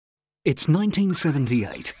It's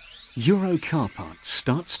 1978. Euro Car Parts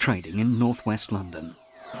starts trading in northwest London.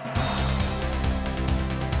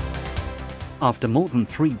 After more than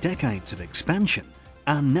 3 decades of expansion,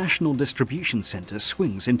 our national distribution centre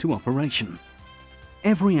swings into operation.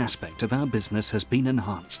 Every aspect of our business has been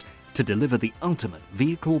enhanced to deliver the ultimate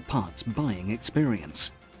vehicle parts buying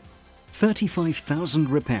experience. 35,000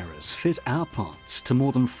 repairers fit our parts to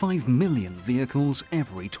more than 5 million vehicles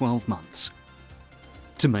every 12 months.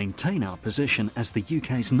 To maintain our position as the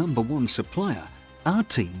UK's #1 supplier, our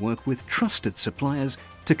team work with trusted suppliers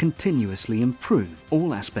to continuously improve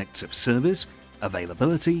all aspects of service,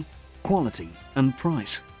 availability, quality and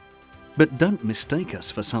price. But don't mistake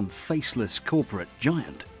us for some faceless corporate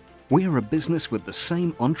giant. We're a business with the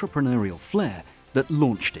same entrepreneurial flair that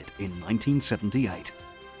launched it in 1978.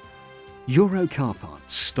 Euro Car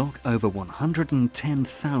Parts stock over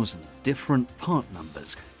 110,000 different part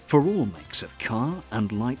numbers for all makes of car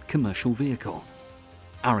and light commercial vehicle.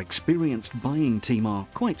 Our experienced buying team are,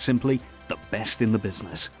 quite simply, the best in the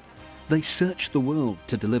business. They search the world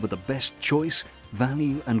to deliver the best choice,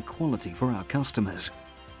 value and quality for our customers.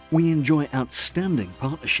 We enjoy outstanding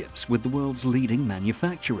partnerships with the world's leading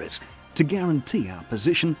manufacturers to guarantee our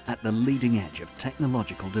position at the leading edge of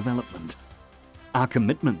technological development. Our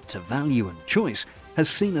commitment to value and choice has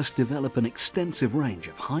seen us develop an extensive range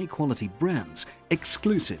of high-quality brands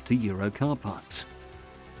exclusive to Euro Car Parts.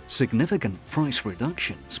 Significant price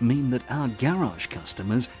reductions mean that our garage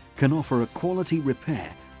customers can offer a quality repair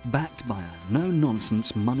backed by a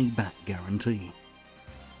no-nonsense money-back guarantee.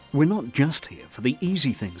 We're not just here for the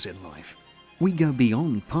easy things in life. We go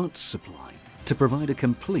beyond parts supply to provide a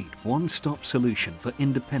complete one-stop solution for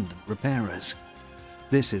independent repairers.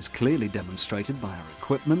 This is clearly demonstrated by our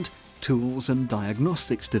equipment, tools and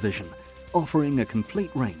diagnostics division, offering a complete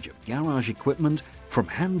range of garage equipment from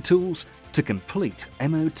hand tools to complete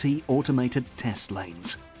MOT automated test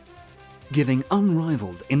lanes. Giving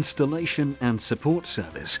unrivaled installation and support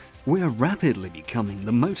service, we're rapidly becoming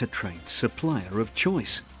the motor trade's supplier of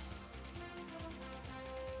choice.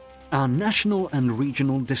 Our national and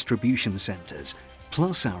regional distribution centres,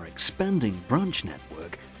 plus our expanding branch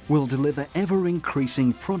network, will deliver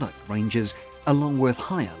ever-increasing product ranges along with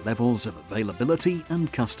higher levels of availability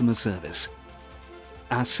and customer service.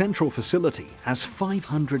 Our central facility has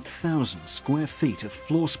 500,000 square feet of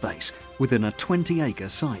floor space within a 20-acre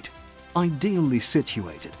site, ideally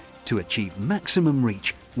situated to achieve maximum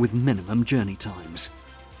reach with minimum journey times.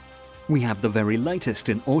 We have the very latest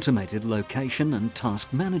in automated location and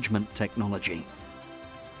task management technology.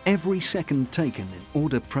 Every second taken in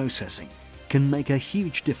order processing can make a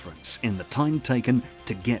huge difference in the time taken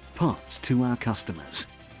to get parts to our customers.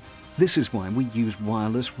 This is why we use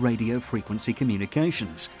wireless radio frequency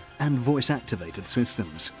communications and voice-activated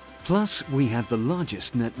systems. Plus, we have the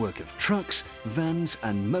largest network of trucks, vans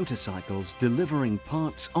and motorcycles delivering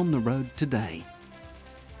parts on the road today.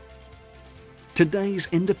 Today's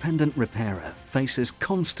independent repairer faces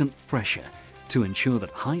constant pressure to ensure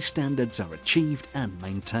that high standards are achieved and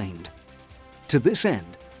maintained. To this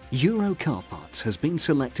end, Euro Car Parts has been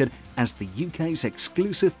selected as the UK's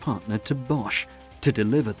exclusive partner to Bosch to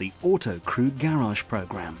deliver the Auto Crew Garage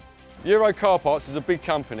programme. Euro Car Parts is a big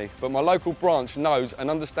company, but my local branch knows and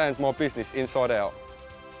understands my business inside out.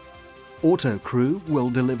 Auto Crew will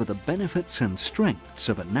deliver the benefits and strengths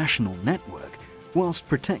of a national network whilst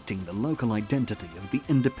protecting the local identity of the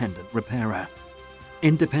independent repairer.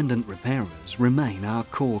 Independent repairers remain our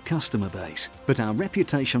core customer base, but our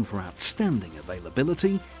reputation for outstanding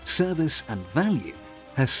availability, service and value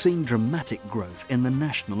has seen dramatic growth in the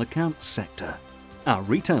national accounts sector. Our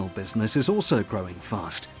retail business is also growing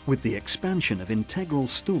fast, with the expansion of integral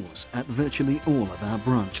stores at virtually all of our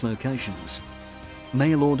branch locations.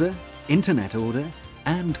 Mail order, internet order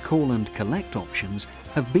and call and collect options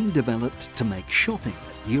have been developed to make shopping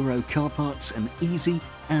at Euro Car Parts an easy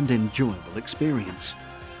and enjoyable experience.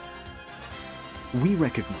 We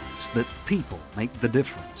recognise that people make the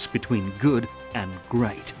difference between good and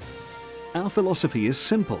great. Our philosophy is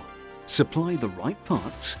simple: supply the right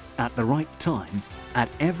parts at the right time at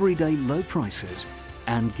everyday low prices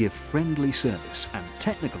and give friendly service and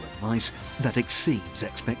technical advice that exceeds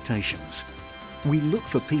expectations. We look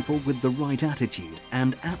for people with the right attitude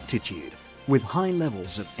and aptitude, with high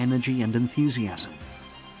levels of energy and enthusiasm.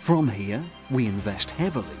 From here, we invest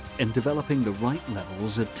heavily in developing the right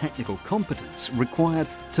levels of technical competence required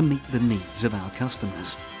to meet the needs of our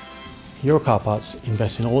customers. Euro Car Parts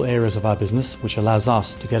invests in all areas of our business, which allows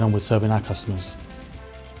us to get on with serving our customers.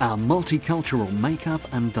 Our multicultural makeup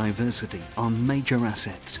and diversity are major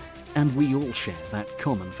assets, and we all share that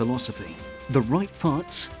common philosophy. The right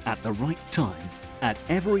parts at the right time at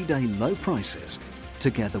everyday low prices,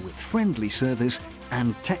 together with friendly service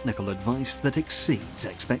and technical advice that exceeds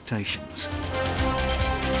expectations.